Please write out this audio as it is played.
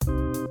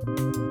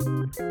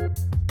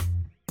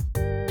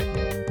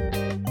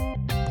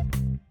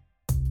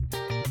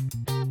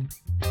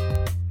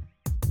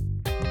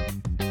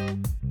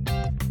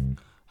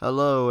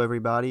Hello,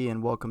 everybody,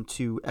 and welcome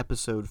to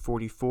episode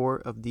 44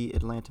 of the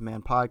Atlanta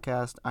Man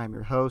podcast. I'm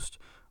your host,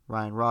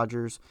 Ryan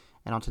Rogers,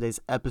 and on today's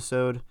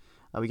episode,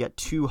 we got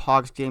two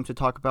Hawks games to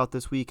talk about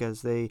this week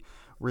as they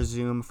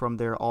resume from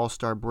their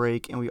All-Star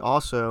break, and we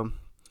also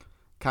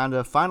kind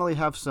of finally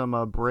have some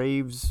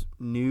Braves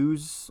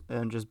news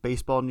and just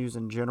baseball news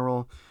in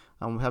general.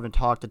 We haven't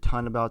talked a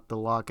ton about the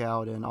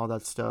lockout and all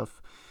that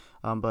stuff,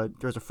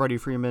 but there's a Freddie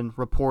Freeman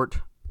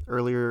report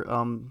earlier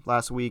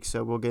last week,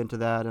 so we'll get into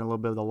that and a little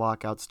bit of the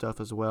lockout stuff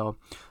as well.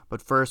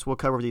 But first, we'll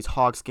cover these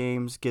Hawks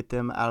games, get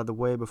them out of the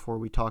way before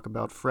we talk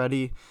about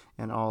Freddie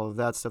and all of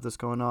that stuff that's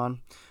going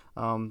on.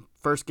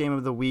 First game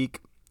of the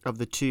week of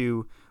the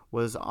two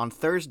was on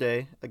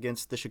Thursday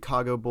against the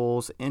Chicago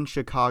Bulls in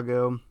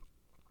Chicago.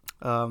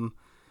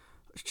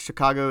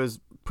 Chicago is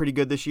pretty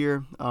good this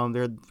year.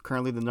 They're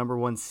currently the number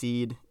one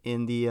seed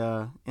in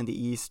the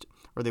East,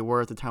 or they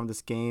were at the time of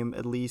this game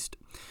at least.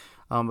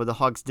 But the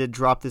Hawks did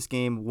drop this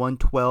game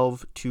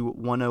 112 to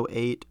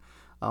 108.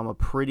 A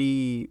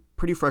pretty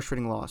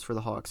frustrating loss for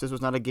the Hawks. This was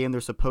not a game they're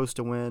supposed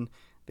to win.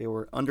 They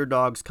were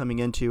underdogs coming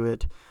into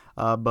it,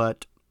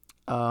 but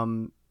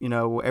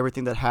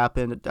everything that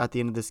happened at the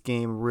end of this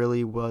game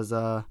really was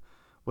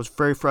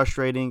very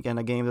frustrating, and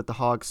a game that the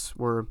Hawks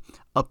were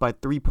up by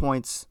 3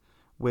 points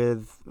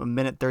with a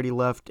minute 30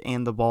 left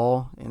and the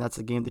ball, and that's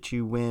a game that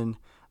you win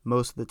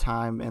most of the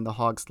time, and the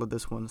Hawks let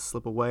this one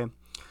slip away.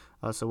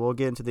 So we'll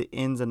get into the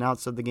ins and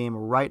outs of the game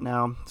right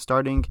now.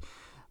 Starting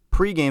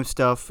pre-game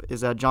stuff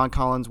is that John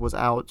Collins was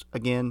out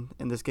again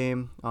in this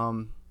game.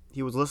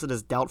 He was listed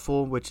as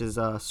doubtful, which is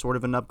sort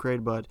of an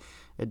upgrade, but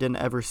it didn't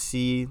ever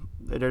seem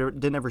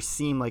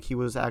like he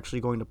was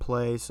actually going to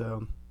play.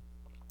 So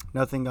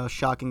nothing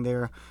shocking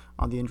there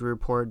on the injury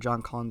report.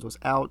 John Collins was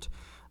out.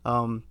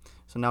 So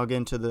now we'll get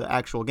into the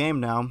actual game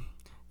now.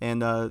 And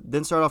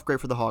didn't start off great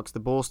for the Hawks.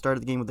 The Bulls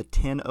started the game with a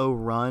 10-0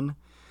 run.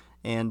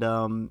 And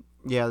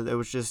it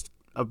was just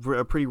a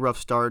pretty rough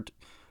start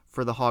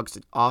for the Hawks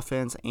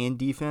offense and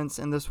defense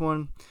in this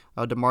one.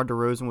 DeMar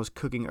DeRozan was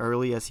cooking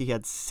early as he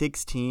had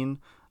 16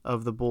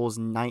 of the Bulls'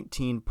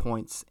 19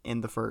 points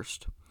in the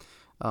first,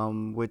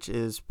 which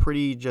is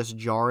pretty just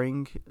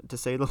jarring to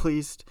say the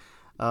least.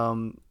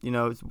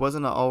 It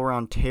wasn't an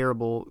all-around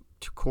terrible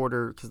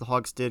quarter because the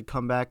Hawks did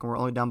come back and were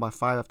only down by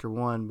 5 after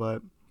 1,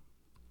 but,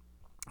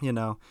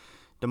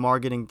 DeMar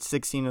getting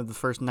 16 of the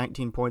first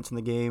 19 points in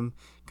the game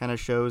kind of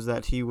shows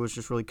that he was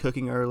just really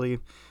cooking early.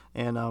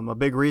 And a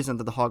big reason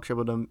that the Hawks were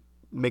able to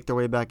make their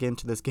way back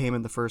into this game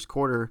in the first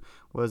quarter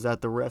was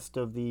that the rest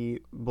of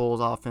the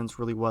Bulls offense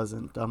really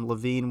wasn't.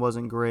 Levine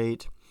wasn't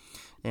great,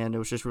 and it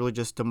was just really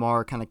just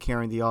DeMar kind of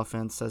carrying the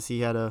offense as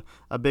he had a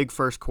big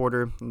first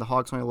quarter. And the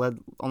Hawks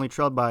only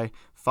trailed by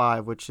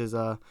 5, which is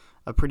a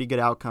pretty good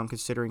outcome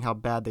considering how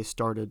bad they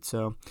started.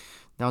 So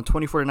now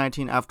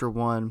 24-19 after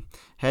 1,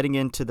 heading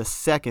into the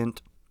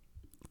second,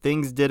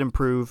 things did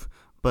improve,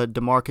 but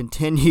DeMar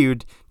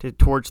continued to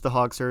torch the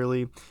Hawks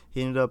early.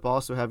 He ended up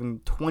also having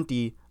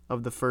 20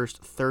 of the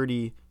first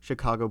 30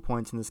 Chicago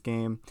points in this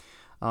game.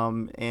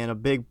 And a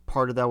big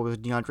part of that was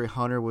DeAndre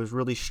Hunter was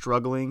really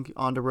struggling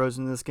on DeRozan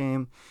in this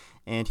game.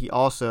 And he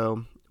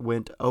also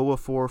went 0 of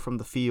 4 from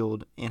the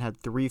field and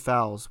had 3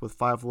 fouls with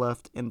 5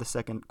 left in the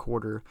second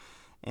quarter.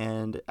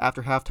 And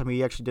after halftime,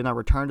 he actually did not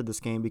return to this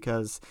game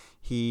because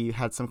he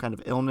had some kind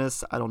of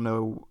illness. I don't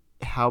know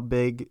how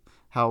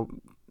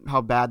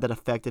bad that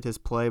affected his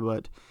play,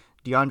 but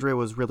DeAndre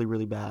was really,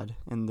 really bad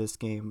in this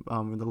game.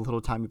 In the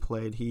little time he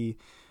played, he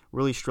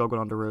really struggled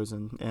on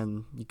DeRozan,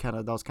 and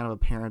that was kind of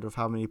apparent of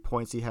how many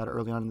points he had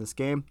early on in this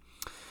game.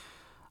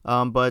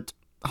 But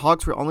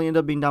Hawks were only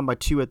ended up being down by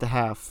 2 at the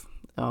half.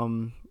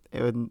 And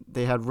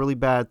they had really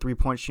bad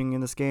 3-point shooting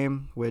in this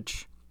game,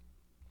 which,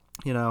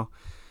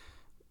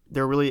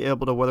 they're really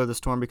able to weather the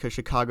storm because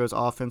Chicago's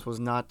offense was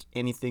not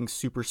anything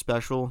super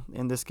special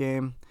in this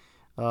game.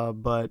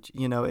 But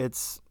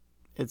it's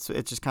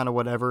just kind of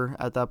whatever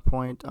at that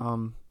point.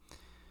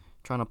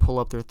 Trying to pull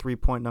up their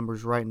 3-point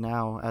numbers right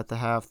now at the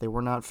half. They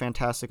were not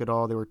fantastic at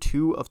all. They were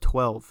 2 of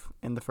 12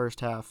 in the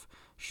first half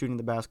shooting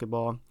the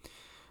basketball.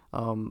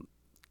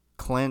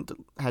 Clint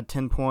had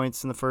 10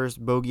 points in the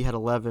first. Bogey had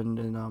 11,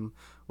 and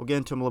we'll get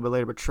into him a little bit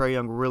later, but Trae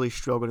Young really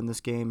struggled in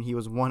this game. He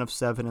was 1 of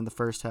 7 in the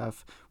first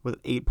half with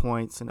 8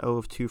 points and 0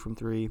 of 2 from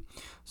 3.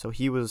 So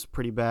he was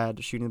pretty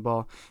bad shooting the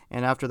ball.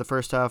 And after the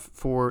first half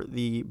for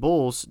the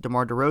Bulls,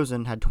 DeMar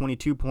DeRozan had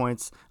 22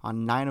 points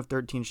on 9 of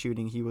 13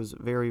 shooting. He was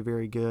very,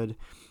 very good.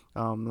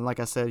 And like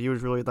I said, he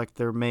was really like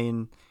their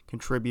main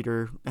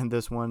contributor in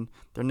this one.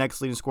 Their next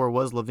leading scorer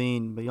was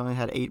Levine, but he only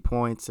had 8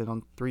 points and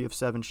on 3 of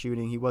 7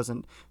 shooting. He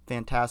wasn't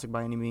fantastic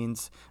by any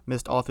means.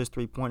 Missed all of his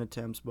 3-point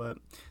attempts, but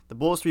the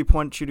Bulls'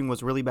 3-point shooting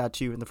was really bad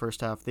too in the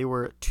first half. They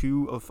were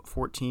 2 of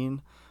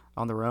 14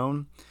 on their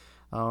own,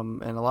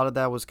 and a lot of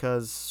that was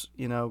because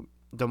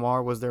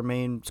DeMar was their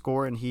main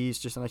scorer, and he's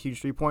just not a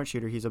huge 3-point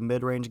shooter. He's a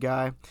mid-range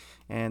guy,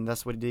 and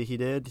that's what he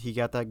did. He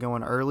got that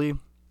going early.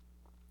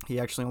 He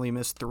actually only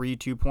missed 3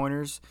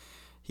 2-pointers.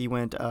 He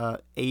went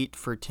 8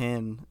 for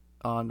 10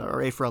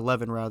 or 8 for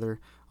 11 rather,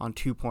 on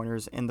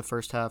 2-pointers in the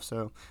first half.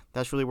 So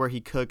that's really where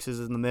he cooks, is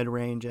in the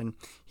mid-range, and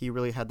he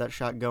really had that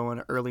shot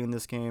going early in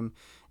this game.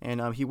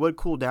 And he would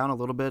cool down a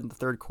little bit in the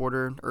third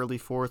quarter, early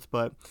fourth,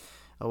 but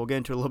we'll get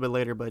into it a little bit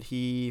later. But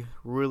he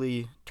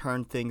really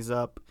turned things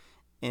up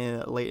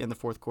late in the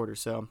fourth quarter.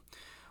 So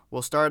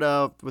we'll start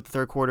with the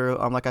third quarter.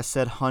 Like I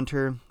said,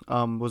 Hunter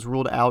was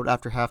ruled out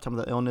after halftime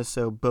with the illness,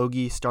 so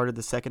Bogey started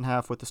the second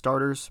half with the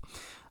starters.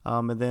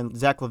 And then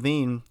Zach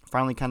LaVine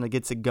finally kind of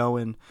gets it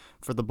going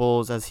for the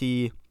Bulls as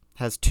he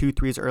has 2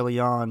 threes early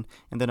on,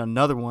 and then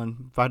another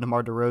one by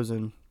DeMar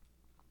DeRozan.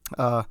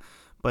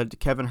 But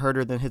Kevin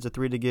Huerter then hits a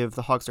 3 to give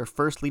the Hawks their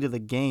first lead of the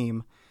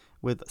game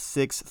with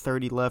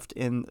 6:30 left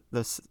in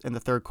the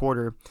third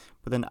quarter.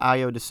 But then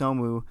Ayo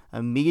Dosunmu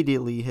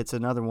immediately hits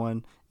another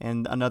one,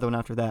 and another one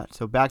after that.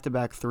 So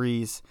back-to-back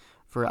threes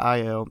for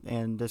Ayo,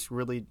 and this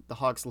really, the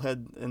Hawks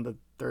led in the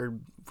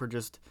third for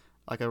just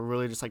like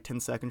 10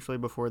 seconds really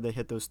before they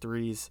hit those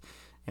threes,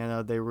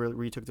 and they really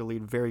retook the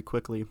lead very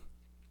quickly.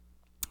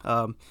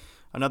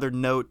 Another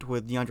note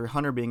with DeAndre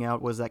Hunter being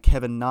out was that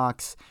Kevin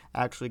Knox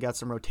actually got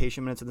some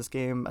rotation minutes in this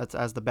game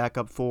as the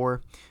backup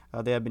 4.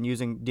 They have been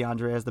using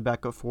DeAndre as the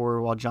backup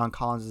 4 while John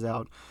Collins is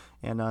out,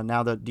 and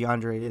now that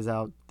DeAndre is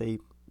out, they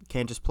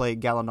can't just play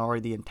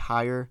Gallinari the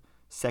entire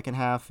second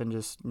half and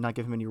just not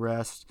give him any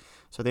rest.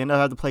 So they ended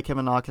up having to play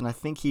Kevin Knox, and I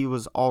think he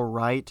was all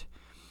right.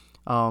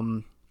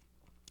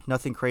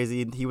 Nothing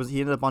crazy. He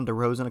ended up on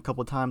DeRozan a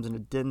couple of times, and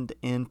it didn't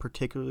end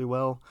particularly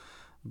well.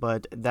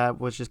 But that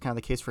was just kind of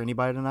the case for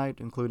anybody tonight,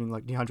 including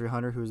like DeAndre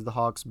Hunter, who's the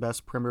Hawks'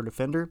 best perimeter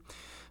defender.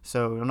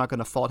 So I'm not going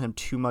to fault him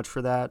too much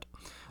for that.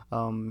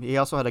 He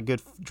also had a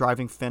good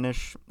driving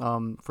finish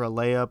for a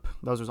layup.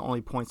 Those were the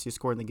only points he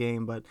scored in the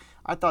game, but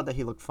I thought that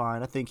he looked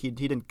fine. I think he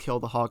didn't kill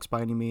the Hawks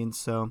by any means,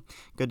 so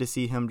good to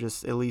see him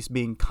just at least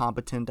being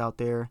competent out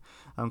there,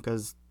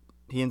 because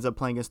he ends up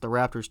playing against the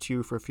Raptors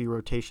too for a few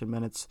rotation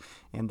minutes,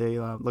 and they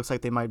looks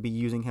like they might be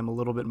using him a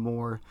little bit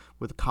more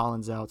with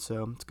Collins out.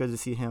 So it's good to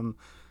see him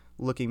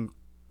looking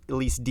at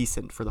least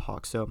decent for the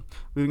Hawks. So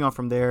moving on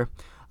from there,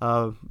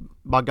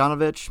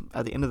 Bogdanovic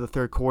at the end of the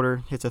third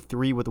quarter hits a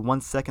 3 with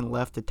 1 second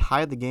left to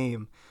tie the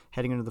game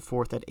heading into the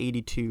fourth at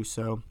 82.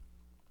 So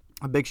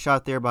a big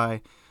shot there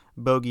by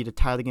Bogey to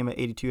tie the game at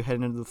 82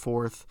 heading into the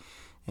fourth.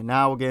 And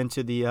now we'll get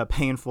into the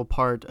painful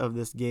part of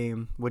this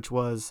game, which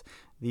was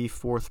the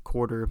fourth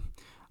quarter.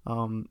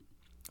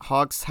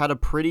 Hawks had a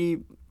pretty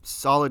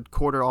solid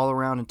quarter all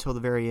around until the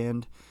very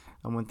end,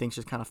 when things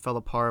just kind of fell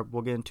apart.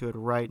 We'll get into it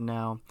right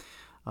now.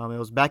 It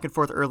was back and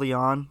forth early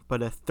on,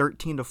 but a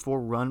 13-4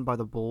 run by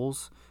the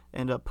Bulls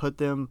ended up put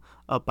them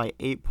up by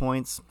 8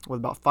 points with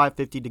about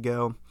 5:50 to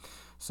go.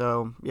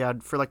 So yeah,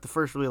 for like the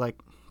first really like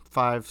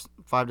 5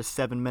 to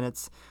 7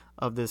 minutes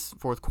of this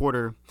fourth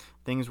quarter,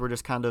 things were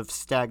just kind of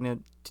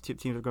stagnant.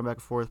 Teams were going back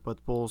and forth, but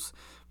the Bulls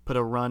put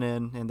a run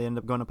in, and they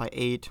ended up going up by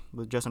 8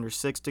 with just under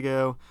 6 to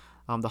go.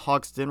 The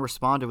Hawks then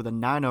responded with a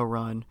 9-0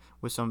 run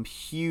with some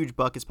huge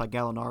buckets by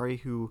Gallinari,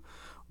 who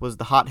was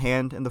the hot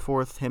hand in the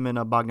fourth. Him and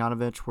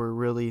Bogdanovic were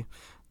really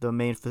the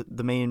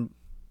main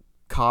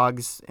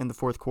cogs in the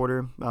fourth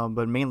quarter,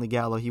 but mainly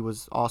Gallo. He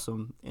was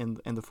awesome in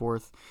the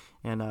fourth,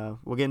 and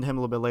we'll get into him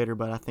a little bit later,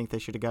 but I think they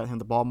should have got him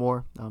the ball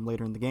more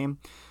later in the game.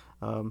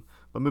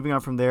 But moving on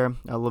from there,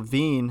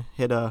 LaVine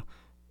hit a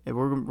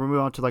we're moving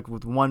on to like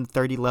with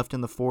 1:30 left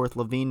in the fourth.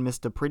 LaVine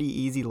missed a pretty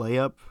easy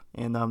layup,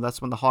 and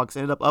that's when the Hawks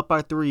ended up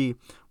by 3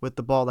 with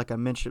the ball, like I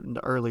mentioned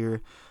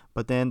earlier.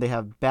 But then they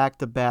have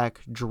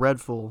back-to-back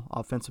dreadful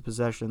offensive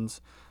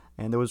possessions,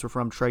 and those were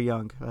from Trae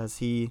Young as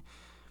he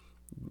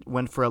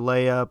went for a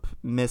layup,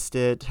 missed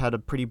it, had a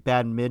pretty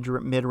bad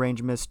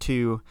mid-range miss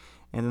too,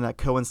 and then that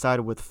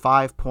coincided with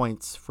 5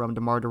 points from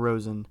DeMar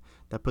DeRozan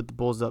that put the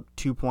Bulls up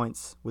 2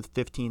 points with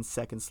 15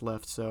 seconds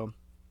left. So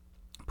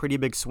pretty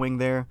big swing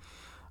there.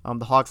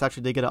 The Hawks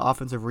actually did get an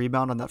offensive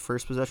rebound on that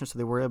first possession, so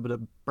they were able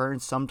to burn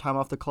some time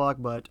off the clock,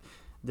 but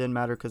it didn't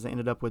matter because they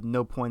ended up with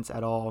no points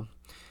at all.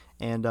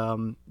 And,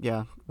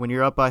 when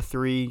you're up by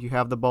 3, you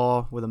have the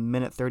ball with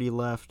 1:30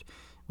 left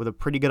with a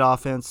pretty good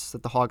offense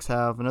that the Hawks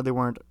have. I know they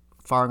weren't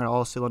firing on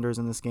all cylinders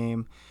in this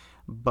game,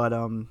 but,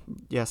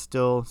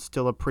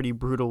 still a pretty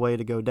brutal way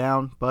to go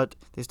down. But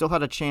they still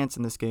had a chance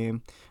in this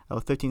game.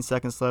 With 15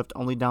 seconds left,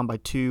 only down by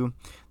 2.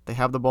 They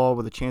have the ball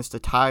with a chance to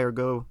tie or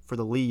go for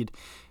the lead,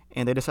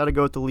 and they decided to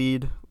go with the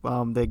lead.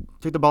 They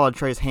took the ball out of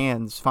Trae's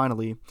hands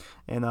finally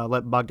and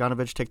let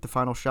Bogdanovic take the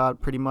final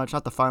shot, pretty much.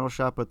 Not the final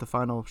shot, but the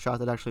final shot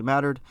that actually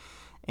mattered.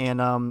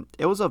 And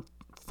it was a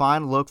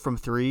fine look from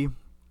 3.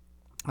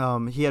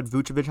 He had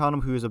Vucevic on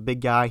him, who is a big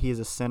guy. He is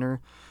a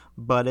center,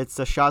 but it's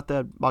a shot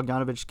that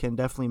Bogdanovic can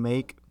definitely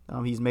make.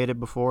 He's made it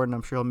before, and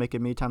I'm sure he'll make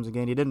it many times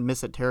again. He didn't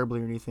miss it terribly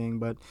or anything,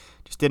 but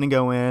just didn't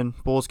go in.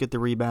 Bulls get the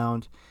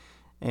rebound.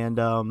 And,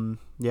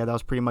 that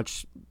was pretty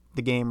much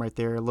the game right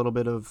there. A little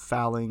bit of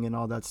fouling and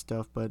all that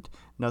stuff, but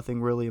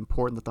nothing really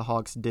important that the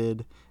Hawks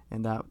did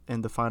in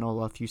the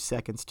final few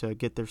seconds to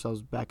get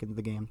themselves back into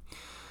the game.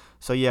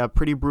 So, yeah,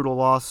 pretty brutal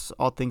loss,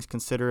 all things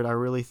considered. I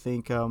really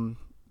think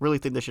Really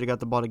think they should have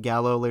got the ball to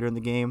Gallo later in the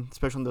game,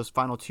 especially in those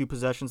final 2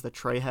 possessions that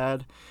Trey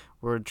had,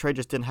 where Trey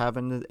just didn't have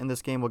in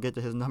this game. We'll get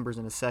to his numbers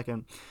in a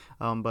second.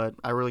 But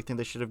I really think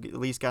they should have at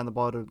least gotten the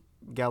ball to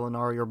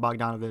Gallinari or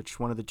Bogdanovich,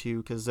 one of the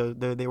two, because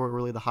they were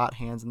really the hot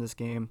hands in this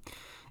game.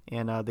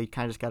 And they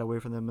kind of just got away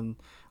from them and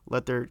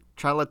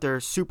try to let their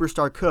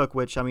superstar cook,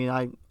 which, I mean,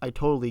 I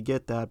totally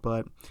get that,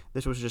 but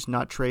this was just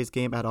not Trey's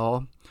game at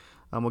all.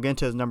 We'll get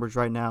into his numbers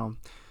right now.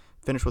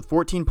 Finished with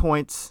 14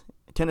 points,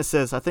 10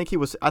 assists. I think he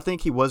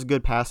was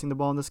good passing the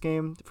ball in this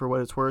game, for what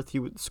it's worth.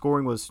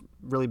 Scoring was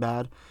really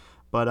bad,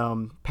 but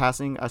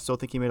passing, I still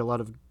think he made a lot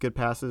of good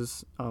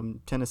passes.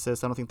 10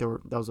 assists. I don't think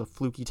that was a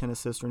fluky 10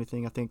 assists or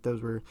anything. I think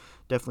those were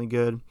definitely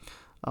good.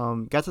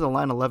 Got to the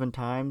line 11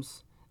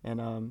 times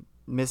and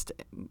missed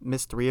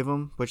 3 of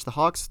them, which the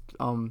Hawks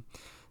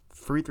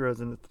free throws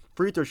and the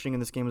free throw shooting in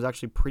this game was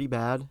actually pretty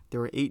bad. They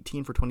were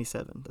 18 for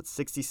 27. That's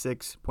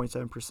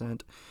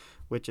 66.7%,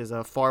 which is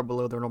far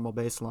below their normal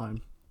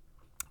baseline.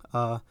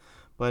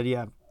 But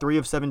yeah, 3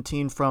 of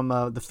 17 from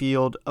the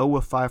field, 0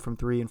 of 5 from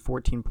 3, and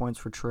 14 points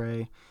for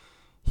Trey.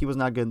 He was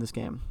not good in this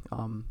game.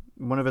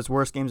 One of his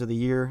worst games of the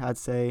year, I'd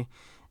say,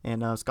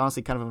 and it's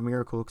honestly kind of a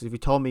miracle, because if you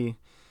told me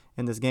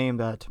in this game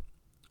that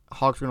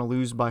Hawks were going to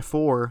lose by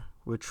 4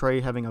 with Trey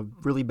having a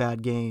really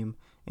bad game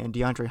and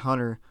DeAndre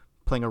Hunter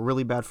playing a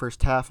really bad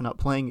first half and not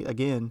playing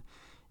again,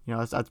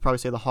 I'd probably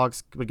say the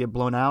Hawks would get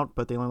blown out,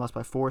 but they only lost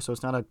by 4, so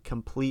it's not a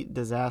complete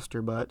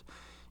disaster. But,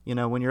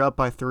 when you're up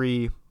by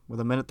 3 with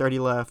 1:30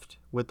 left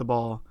with the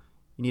ball,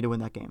 you need to win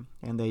that game,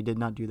 and they did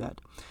not do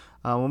that.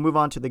 We'll move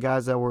on to the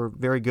guys that were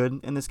very good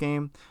in this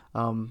game.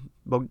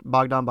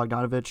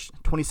 Bogdanovich,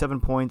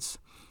 27 points,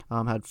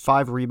 had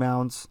 5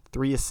 rebounds,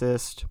 3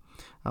 assists,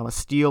 a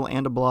steal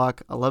and a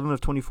block, 11 of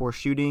 24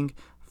 shooting,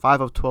 5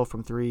 of 12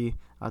 from 3.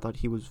 I thought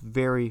he was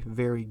very,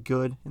 very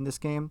good in this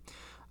game.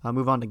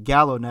 Move on to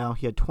Gallo now.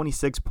 He had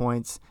 26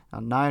 points,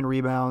 9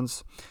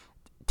 rebounds,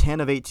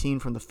 10 of 18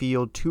 from the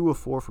field, 2 of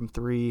 4 from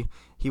 3.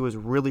 He was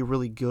really,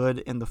 really good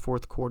in the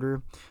fourth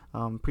quarter.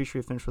 Pretty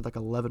sure he finished with like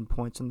 11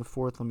 points in the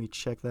fourth. Let me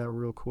check that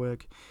real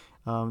quick.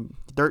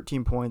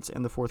 13 points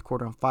in the fourth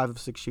quarter on 5 of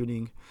 6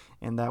 shooting,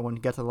 and that one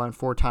got to the line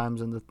 4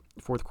 times in the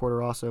fourth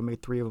quarter also,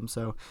 made 3 of them.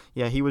 So,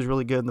 yeah, he was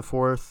really good in the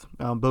fourth.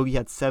 Bogey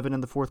had 7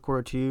 in the fourth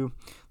quarter too.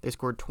 They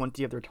scored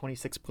 20 of their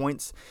 26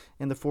 points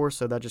in the fourth,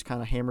 so that just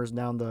kind of hammers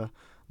down the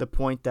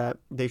point that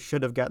they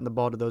should have gotten the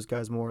ball to those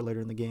guys more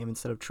later in the game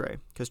instead of Trey,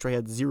 because Trey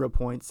had 0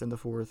 points in the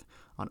fourth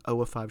on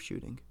 0 of 5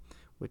 shooting,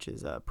 which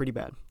is pretty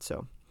bad.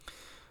 So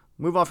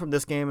move on from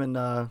this game and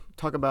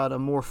talk about a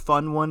more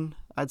fun one,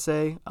 I'd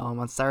say,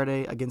 on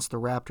Saturday against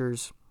the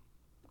Raptors.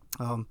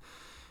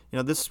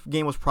 This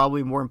game was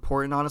probably more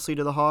important, honestly,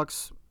 to the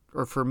Hawks,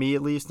 or for me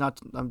at least.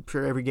 I'm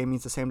sure every game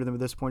means the same to them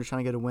at this point, just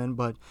trying to get a win,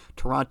 but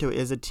Toronto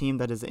is a team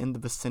that is in the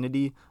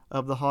vicinity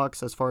of the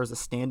Hawks as far as the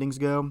standings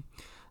go.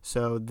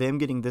 So them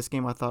getting this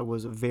game, I thought,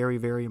 was very,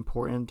 very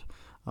important.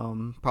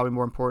 Probably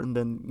more important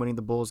than winning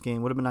the Bulls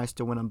game. Would have been nice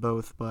to win them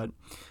both, but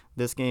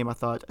this game, I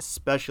thought,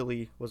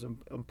 especially was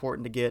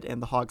important to get,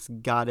 and the Hawks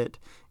got it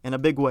in a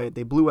big way.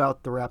 They blew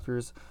out the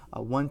Raptors,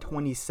 a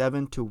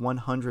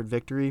 127-100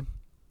 victory.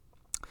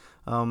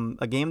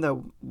 A game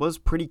that was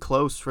pretty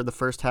close for the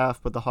first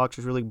half, but the Hawks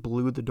just really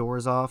blew the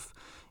doors off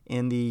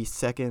in the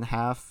second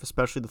half,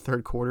 especially the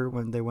third quarter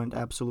when they went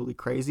absolutely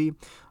crazy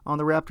on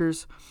the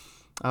Raptors.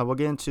 We'll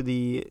get into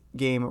the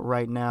game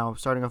right now,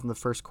 starting off in the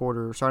first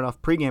quarter, starting off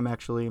pregame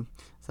actually.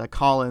 So that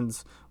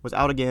Collins was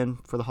out again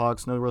for the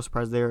Hawks, no real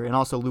surprise there, and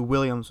also Lou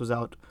Williams was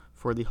out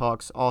for the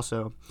Hawks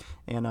also.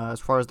 And as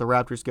far as the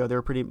Raptors go, they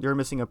were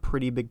missing a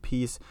pretty big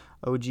piece.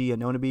 OG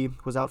Anunoby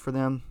was out for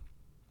them.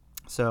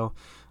 So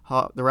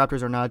the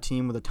Raptors are not a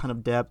team with a ton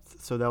of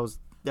depth, so that was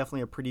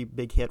definitely a pretty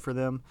big hit for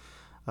them.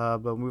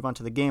 But we'll move on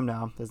to the game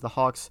now, as the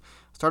Hawks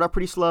start out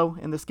pretty slow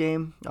in this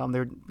game.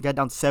 They got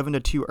down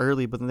 7-2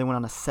 early, but then they went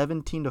on a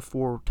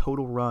 17-4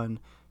 total run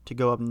to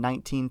go up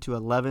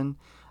 19-11.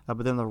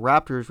 But then the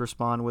Raptors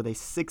respond with a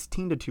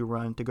 16-2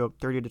 run to go up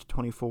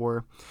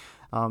 30-24.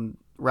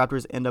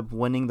 Raptors end up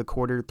winning the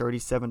quarter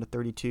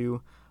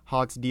 37-32.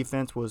 Hawks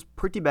defense was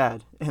pretty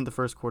bad in the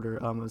first quarter.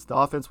 The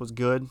offense was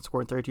good,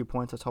 scoring 32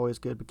 points. That's always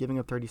good, but giving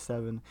up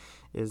 37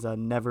 is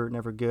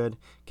never good.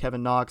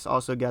 Kevin Knox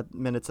also got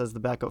minutes as the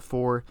backup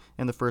 4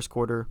 in the first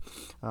quarter.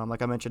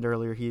 Like I mentioned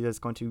earlier, he is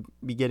going to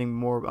be getting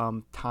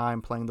more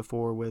time playing the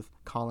 4 with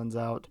Collins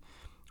out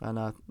and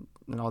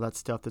all that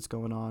stuff that's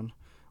going on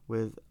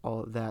with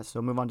all of that.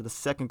 So move on to the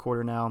second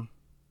quarter now.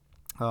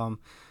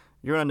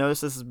 You're going to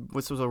notice this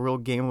was a real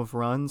game of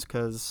runs,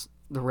 because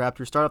the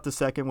Raptors start off the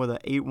second with an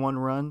 8-1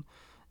 run,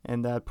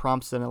 and that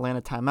prompts an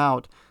Atlanta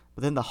timeout.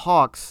 But then the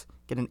Hawks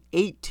get an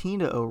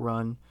 18-0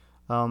 run,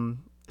 and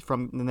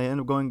they end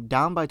up going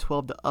down by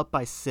 12 to up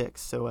by 6.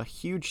 So a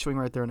huge swing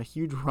right there and a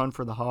huge run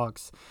for the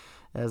Hawks,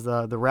 as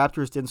the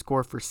Raptors didn't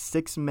score for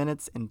 6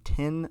 minutes and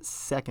 10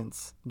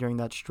 seconds during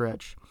that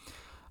stretch.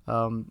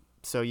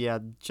 So yeah,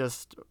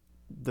 just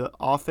the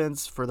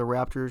offense for the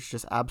Raptors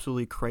just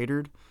absolutely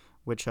cratered,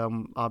 which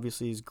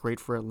obviously is great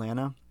for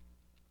Atlanta.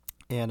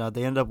 And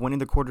they ended up winning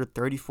the quarter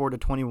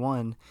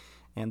 34-21.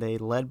 and they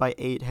led by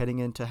 8 heading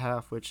into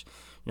half, which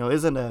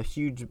isn't a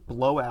huge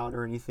blowout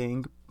or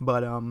anything,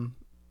 but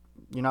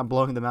you're not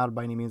blowing them out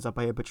by any means up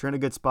by 8, but you're in a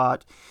good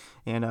spot,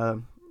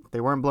 and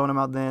they weren't blowing them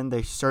out then.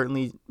 They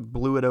certainly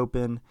blew it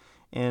open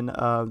in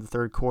the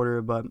third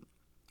quarter, but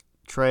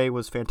Trey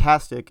was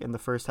fantastic in the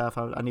first half.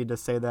 I need to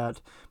say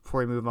that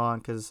before we move on,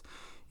 because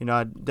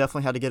I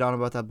definitely had to get on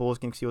about that Bulls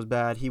game because he was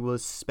bad. He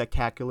was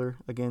spectacular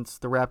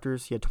against the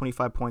Raptors. He had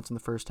 25 points in the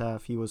first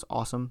half. He was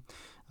awesome.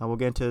 We'll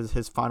get into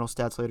his final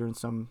stats later,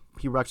 and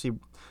he actually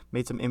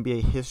made some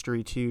NBA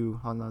history too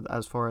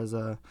as far as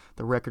the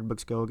record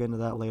books go. We'll get into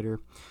that later.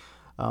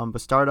 But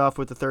start off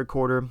with the third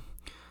quarter.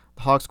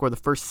 The Hawks scored the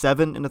first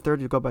 7 in the third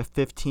to go up by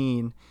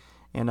 15,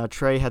 and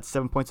Trey had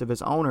 7 points of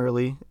his own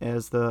early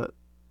as the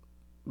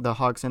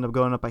Hawks end up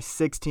going up by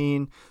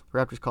 16. The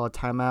Raptors call a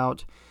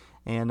timeout.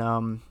 And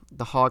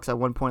the Hawks at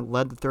one point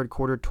led the third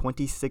quarter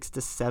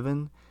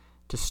 26-7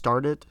 to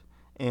start it.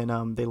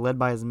 And they led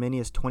by as many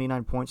as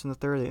 29 points in the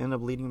third. They ended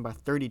up leading by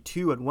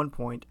 32 at one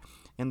point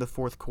in the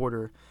fourth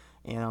quarter.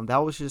 And that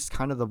was just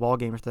kind of the ball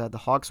game after that. The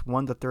Hawks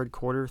won the third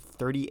quarter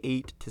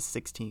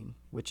 38-16,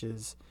 which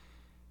is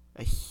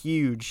a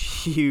huge,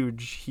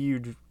 huge,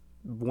 huge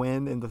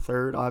win in the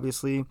third,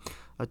 obviously.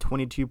 A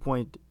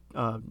 22-point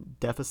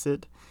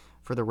deficit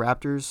for the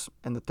Raptors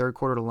in the third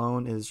quarter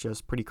alone is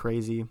just pretty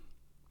crazy.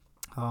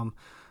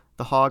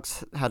 The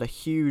Hawks had a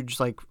huge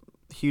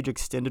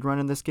extended run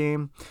in this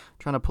game. I'm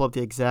trying to pull up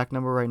the exact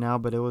number right now,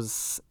 but it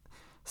was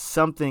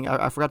something,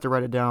 I forgot to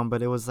write it down,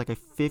 but it was like a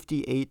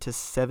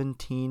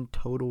 58-17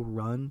 total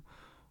run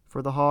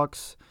for the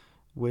Hawks,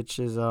 which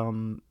is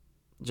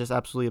just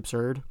absolutely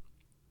absurd.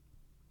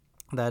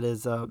 That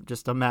is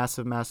just a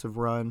massive, massive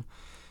run,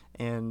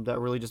 and that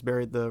really just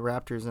buried the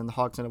Raptors, and the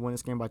Hawks ended up winning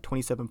this game by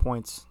 27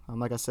 points.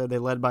 Like I said, they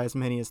led by as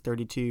many as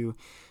 32,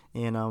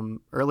 and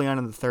early on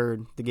in the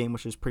third, the game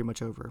was just pretty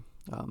much over.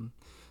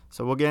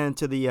 So we'll get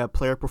into the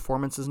player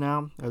performances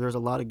now. There's a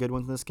lot of good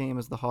ones in this game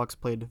as the Hawks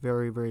played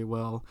very, very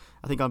well,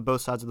 I think, on both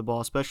sides of the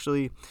ball,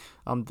 especially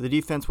the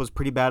defense was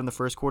pretty bad in the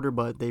first quarter,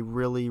 but they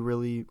really,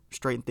 really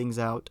straightened things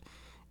out.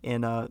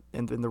 And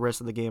in the rest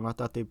of the game, I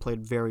thought they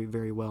played very,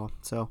 very well.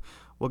 So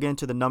we'll get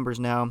into the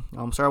numbers now.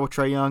 Start with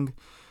Trae Young,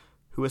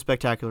 who was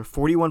spectacular.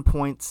 41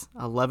 points,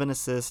 11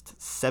 assists,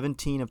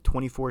 17 of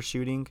 24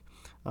 shooting.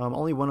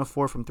 Only 1 of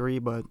 4 from 3,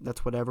 but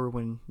that's whatever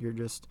when you're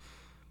just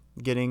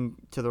getting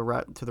to the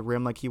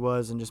rim like he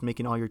was and just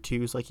making all your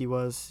twos like he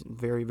was.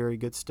 Very, very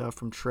good stuff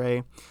from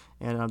Trae.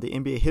 And the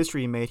NBA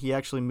history he made, he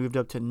actually moved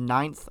up to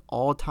 9th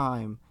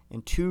all-time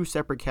in 2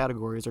 separate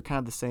categories. They're kind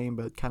of the same,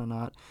 but kind of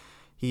not.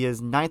 He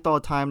is 9th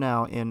all-time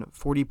now in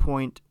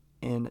 40-point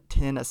and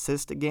 10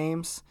 assist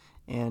games,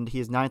 and he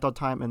is 9th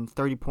all-time in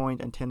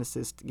 30-point and 10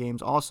 assist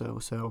games also.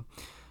 So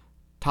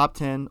top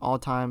 10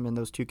 all-time in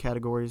those 2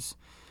 categories,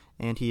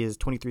 and he is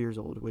 23 years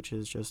old, which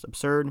is just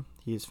absurd.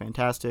 He is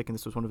fantastic, and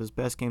this was one of his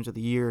best games of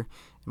the year.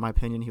 In my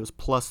opinion, he was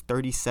plus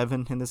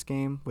 37 in this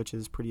game, which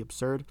is pretty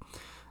absurd.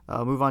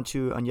 Move on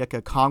to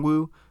Onyeka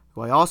Okongwu,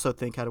 who I also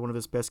think had one of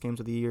his best games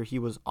of the year. He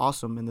was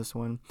awesome in this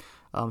one.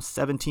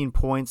 17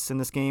 points in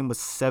this game with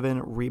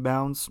 7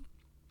 rebounds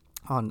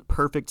on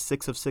perfect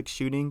 6 of 6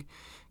 shooting.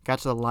 Got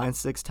to the line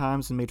 6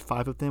 times and made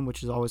 5 of them,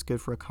 which is always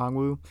good for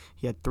Okongwu.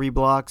 He had 3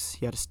 blocks,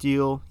 he had a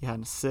steal, he had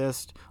an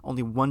assist,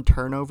 only 1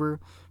 turnover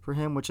for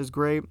him, which is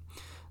great.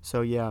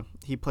 So, yeah,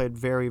 he played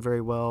very,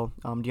 very well.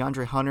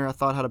 DeAndre Hunter, I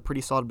thought, had a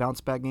pretty solid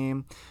bounce-back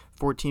game.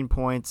 14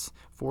 points,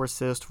 4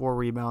 assists, 4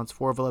 rebounds,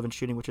 4 of 11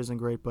 shooting, which isn't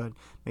great, but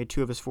made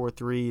 2 of his 4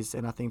 threes,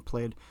 and I think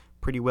played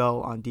pretty well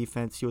on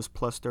defense. He was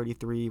plus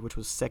 33, which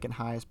was second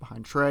highest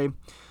behind Trae.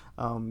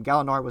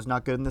 Gallinari was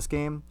not good in this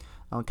game.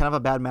 Kind of a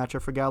bad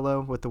matchup for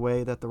Gallo with the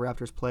way that the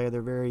Raptors play.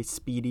 They're very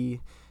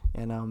speedy,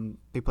 and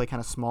they play kind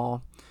of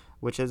small,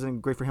 which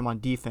isn't great for him on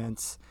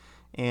defense.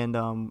 And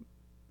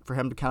for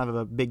him to kind of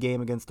have a big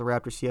game against the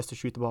Raptors, he has to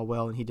shoot the ball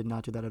well, and he did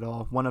not do that at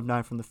all. 1 of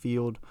 9 from the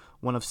field,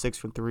 1 of 6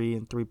 from 3,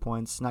 and 3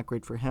 points. Not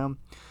great for him.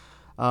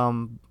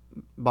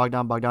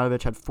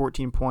 Bogdanovic had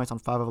 14 points on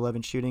 5 of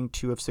 11 shooting,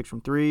 2 of 6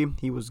 from 3.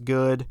 He was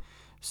good,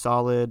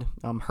 solid.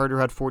 Herter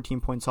had 14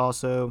 points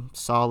also,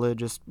 solid.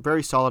 Just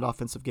very solid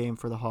offensive game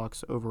for the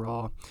Hawks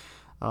overall.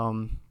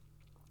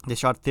 They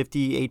shot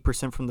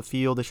 58% from the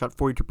field. They shot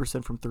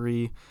 42% from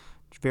 3.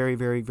 Very,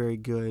 very, very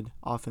good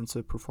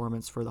offensive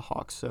performance for the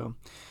Hawks. So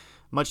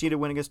much needed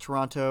win against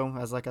Toronto.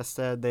 As like I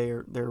said,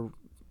 they're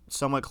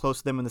somewhat close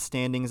to them in the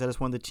standings. That is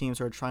one of the teams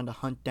who are trying to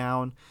hunt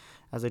down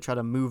as they try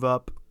to move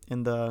up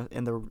in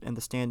the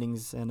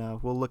standings.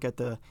 And we'll look at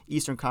the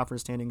Eastern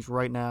Conference standings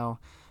right now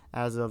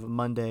as of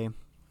Monday.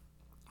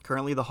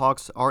 Currently, the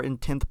Hawks are in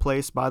 10th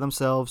place by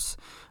themselves.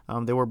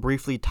 They were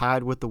briefly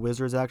tied with the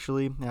Wizards,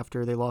 actually,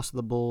 after they lost to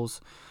the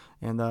Bulls.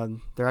 And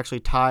they're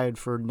actually tied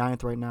for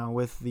 9th right now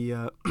with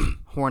the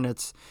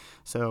Hornets.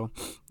 So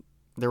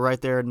they're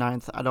right there at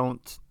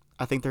 9th.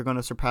 I think they're going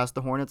to surpass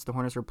the Hornets. The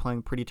Hornets are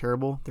playing pretty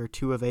terrible. They're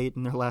 2 of 8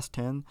 in their last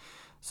 10.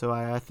 So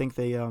I think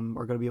they are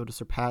going to be able to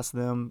surpass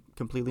them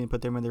completely and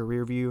put them in their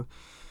rear view.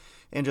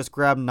 and just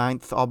grab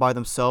ninth all by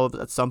themselves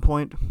at some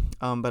point.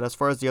 But as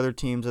far as the other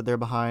teams that they're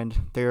behind,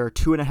 they're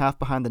 2.5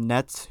 behind the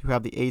Nets, who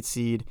have the 8th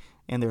seed,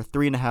 and they're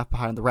 3.5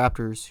 behind the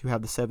Raptors, who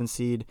have the 7th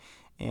seed.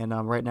 And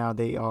right now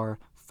they are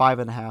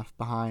 5.5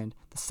 behind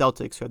the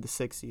Celtics, who have the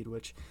 6th seed,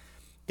 which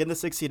getting the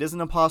 6th seed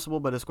isn't impossible,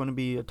 but it's going to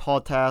be a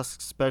tall task,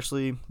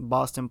 especially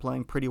Boston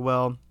playing pretty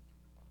well.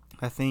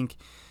 I think,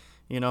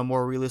 a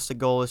more realistic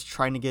goal is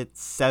trying to get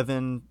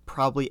 7,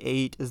 probably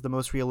 8 is the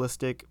most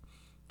realistic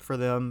for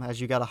them,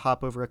 as you got to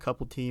hop over a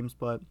couple teams.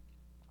 But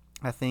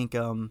I think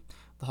the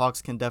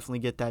Hawks can definitely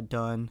get that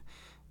done.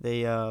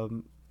 They have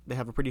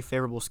a pretty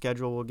favorable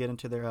schedule. We'll get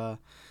into their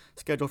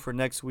schedule for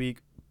next week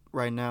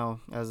right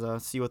now, as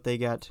see what they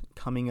got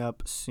coming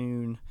up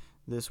soon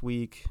this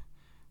week.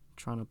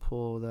 Trying to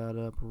pull that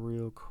up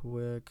real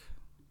quick.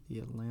 The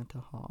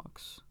Atlanta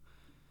Hawks.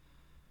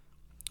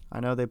 I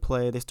know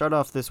they start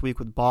off this week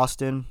with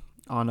Boston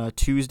on a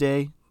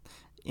Tuesday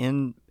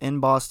in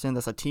Boston.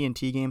 That's a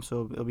TNT game,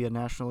 so it'll be a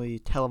nationally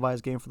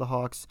televised game for the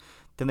Hawks.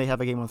 Then they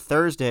have a game on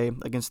Thursday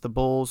against the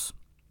Bulls.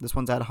 This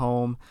one's at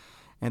home.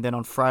 And then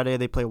on Friday,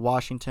 they play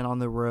Washington on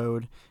the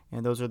road.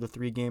 And those are the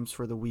 3 games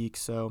for the week.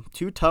 So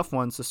 2 tough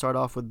ones to start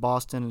off with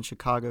Boston and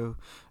Chicago.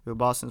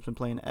 Boston's been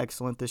playing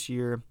excellent this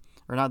year.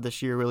 Or not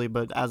this year, really,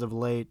 but as of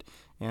late.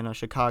 And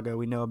Chicago,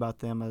 we know about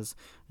them as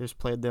they just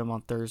played them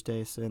on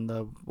Thursday. So in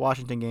the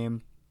Washington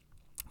game,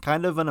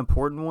 kind of an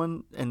important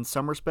one in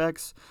some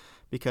respects,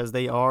 because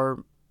they are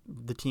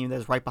the team that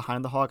is right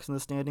behind the Hawks in the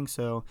standings.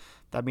 So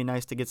that'd be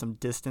nice to get some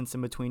distance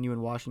in between you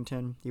and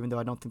Washington, even though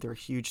I don't think they're a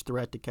huge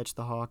threat to catch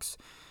the Hawks.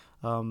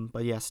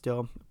 But yeah,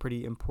 still a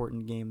pretty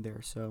important game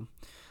there. So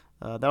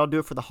that'll do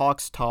it for the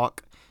Hawks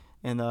talk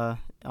and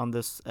on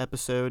this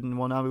episode. And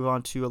we'll now move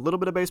on to a little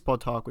bit of baseball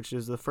talk, which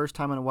is the first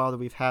time in a while that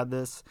we've had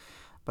this.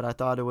 But I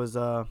thought it was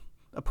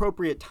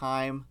appropriate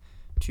time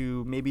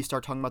to maybe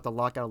start talking about the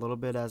lockout a little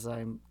bit, as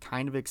I'm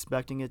kind of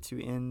expecting it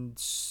to end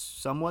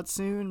somewhat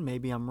soon.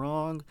 Maybe I'm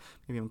wrong.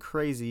 Maybe I'm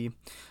crazy.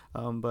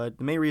 But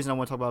the main reason I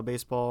want to talk about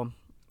baseball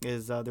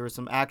is there was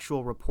some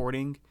actual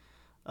reporting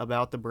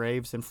about the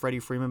Braves and Freddie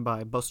Freeman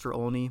by Buster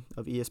Olney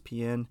of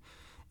ESPN.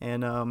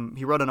 And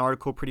he wrote an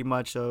article pretty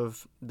much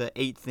of the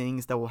 8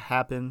 things that will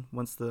happen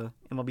once the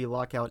MLB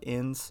lockout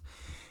ends.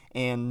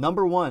 And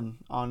number 1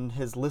 on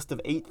his list of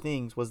 8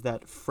 things was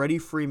that Freddie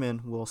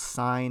Freeman will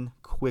sign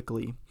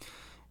quickly.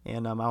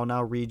 And I'll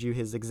now read you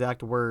his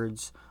exact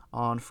words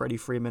on Freddie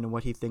Freeman and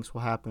what he thinks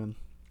will happen.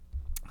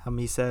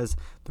 He says,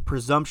 the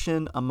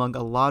presumption among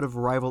a lot of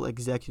rival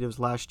executives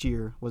last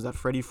year was that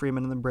Freddie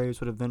Freeman and the Braves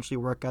would eventually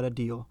work out a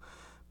deal.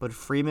 But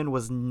Freeman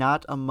was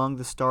not among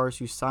the stars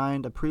who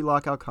signed a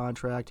pre-lockout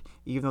contract,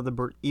 even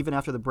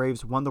after the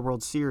Braves won the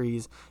World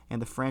Series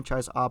and the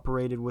franchise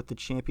operated with the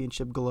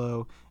championship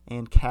glow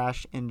and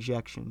cash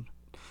injection.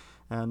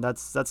 And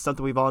that's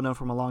something we've all known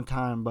from a long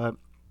time, but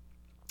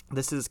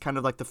this is kind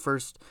of like the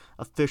first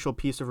official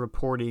piece of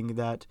reporting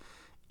that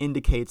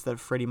indicates that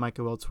Freddie might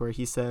go elsewhere.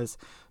 He says,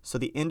 so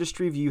the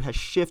industry view has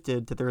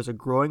shifted that there is a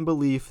growing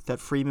belief that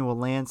Freeman will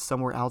land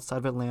somewhere outside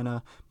of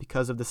Atlanta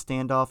because of the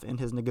standoff in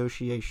his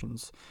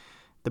negotiations.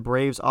 The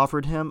Braves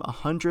offered him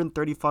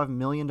 $135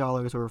 million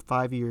over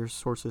 5 years,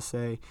 sources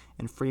say,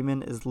 and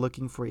Freeman is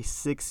looking for a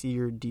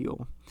 6-year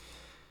deal.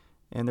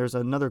 And there's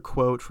another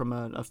quote from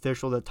an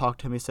official that talked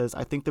to him. He says,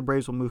 I think the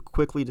Braves will move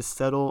quickly to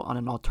settle on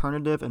an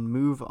alternative and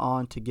move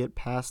on to get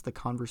past the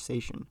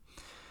conversation.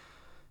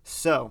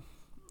 So,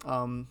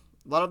 a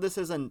lot of this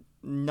isn't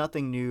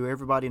nothing new.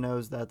 Everybody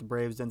knows that the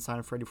Braves didn't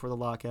sign Freddie for the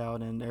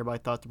lockout, and everybody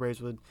thought the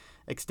Braves would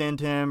extend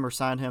him or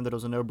sign him, that it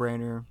was a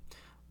no-brainer.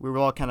 We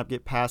will all kind of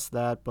get past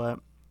that, but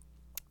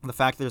the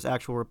fact that there's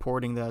actual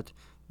reporting that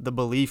the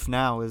belief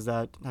now is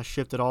that has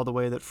shifted all the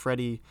way that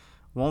Freddie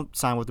won't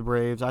sign with the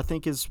Braves, I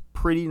think is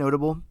pretty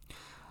notable.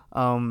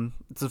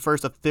 It's the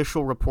first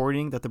official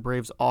reporting that the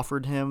Braves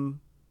offered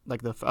him,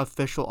 like the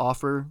official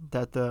offer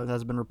that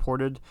has been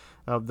reported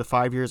of the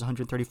 5 years,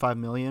 $135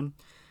 million.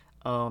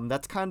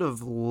 That's kind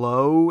of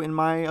low in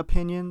my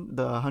opinion,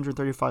 the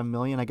 $135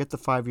 million. I get the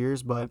 5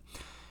 years, but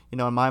in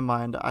my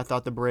mind, I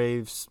thought the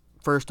Braves'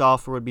 first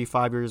offer would be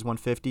 5 years,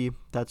 $150.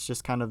 That's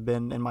just kind of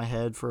been in my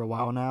head for a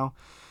while now.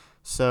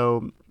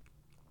 So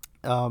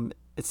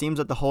it seems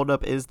that the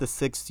holdup is the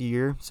 6th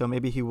year, so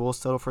maybe he will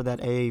settle for that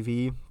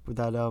AAV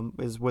that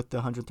is with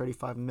the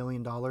 $135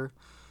 million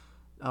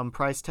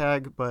price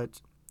tag.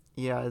 But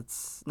yeah,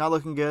 it's not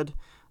looking good.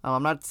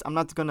 I'm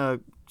not gonna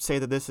say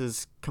that this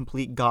is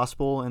complete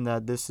gospel and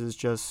that this is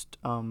just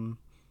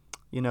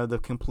the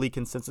complete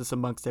consensus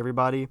amongst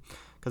everybody,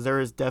 because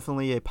there is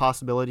definitely a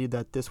possibility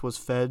that this was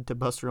fed to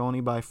Buster Olney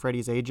by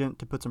Freddie's agent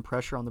to put some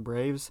pressure on the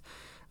Braves.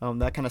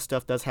 That kind of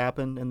stuff does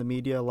happen in the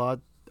media a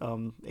lot.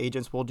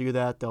 Agents will do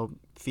that. They'll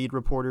feed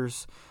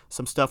reporters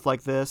some stuff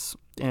like this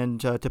and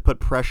to put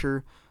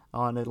pressure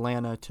on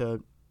Atlanta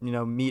to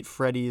meet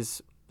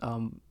Freddie's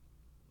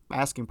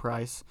asking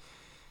price.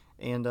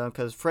 And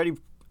because Freddie,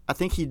 I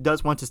think he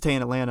does want to stay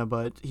in Atlanta,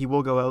 but he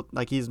will go out.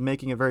 Like, he's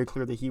making it very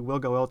clear that he will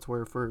go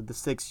elsewhere for the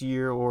 6th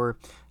year or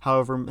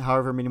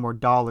however many more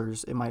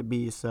dollars it might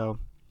be. So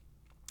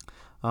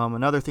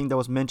another thing that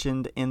was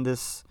mentioned in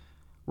this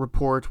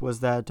report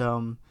was that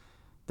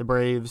the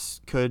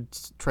Braves could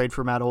trade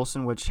for Matt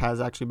Olson, which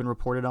has actually been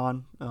reported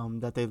on,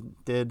 that they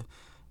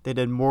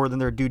did more than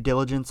their due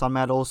diligence on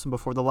Matt Olson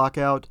before the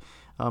lockout.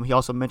 He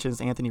also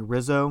mentions Anthony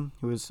Rizzo,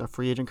 who is a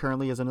free agent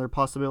currently, as another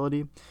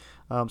possibility.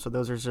 So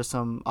those are just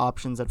some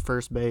options at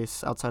first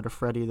base outside of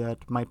Freddie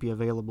that might be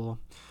available.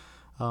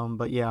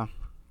 But yeah,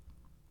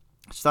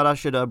 just thought I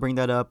should bring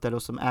that up. That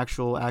was some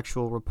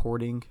actual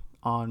reporting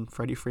on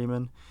Freddie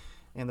Freeman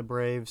and the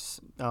Braves.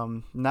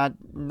 Not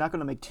going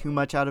to make too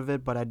much out of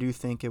it, but I do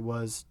think it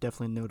was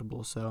definitely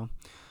notable. So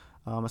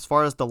as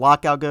far as the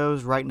lockout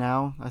goes, right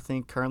now, I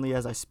think currently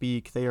as I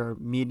speak, they are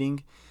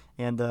meeting.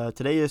 And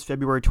today is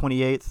February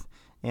 28th,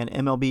 and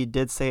MLB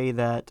did say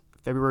that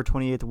February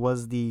 28th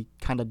was the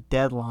kind of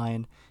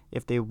deadline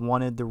if they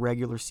wanted the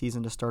regular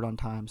season to start on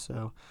time.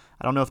 So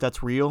I don't know if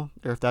that's real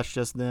or if that's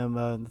just them,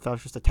 if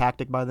that's just a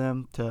tactic by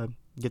them to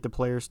get the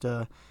players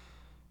to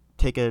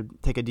take a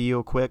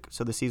deal quick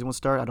so the season will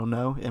start. I don't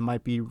know. It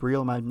might be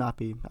real, it might not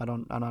be.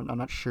 I'm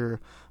not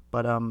sure.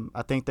 But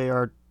I think they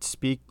are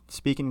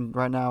speaking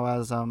right now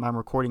as I'm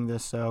recording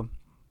this. So,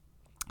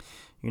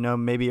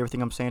 maybe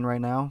everything I'm saying right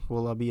now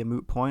will be a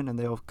moot point and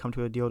they'll come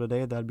to a deal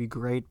today. That'd be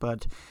great.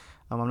 But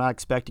I'm not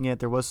expecting it.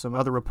 There was some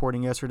other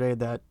reporting yesterday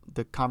that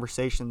the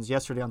conversations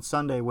yesterday on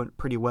Sunday went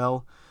pretty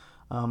well.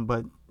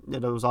 But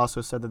it was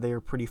also said that they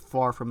are pretty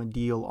far from a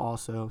deal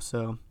also.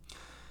 So,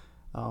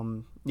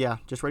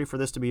 just ready for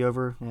this to be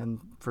over and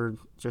for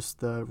just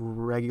the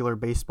regular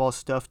baseball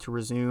stuff to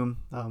resume.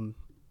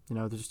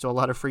 There's still a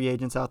lot of free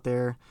agents out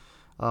there,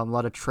 a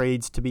lot of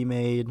trades to be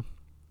made,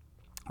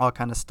 all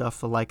kind of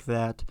stuff like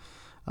that.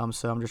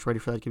 So I'm just ready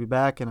for that to be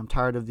back, and I'm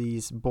tired of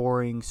these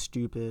boring,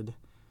 stupid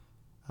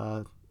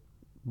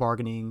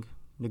bargaining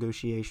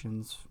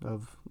negotiations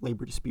of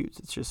labor disputes.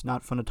 It's just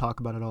not fun to talk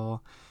about at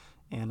all,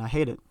 and I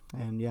hate it.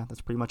 And yeah,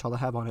 that's pretty much all I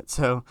have on it.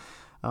 So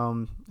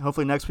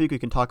hopefully next week we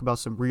can talk about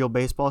some real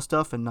baseball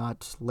stuff and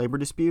not labor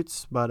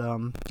disputes. But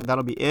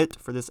that'll be it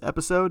for this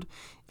episode.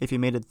 If you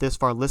made it this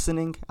far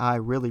listening, I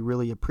really,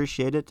 really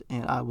appreciate it,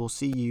 and I will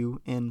see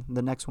you in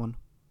the next one.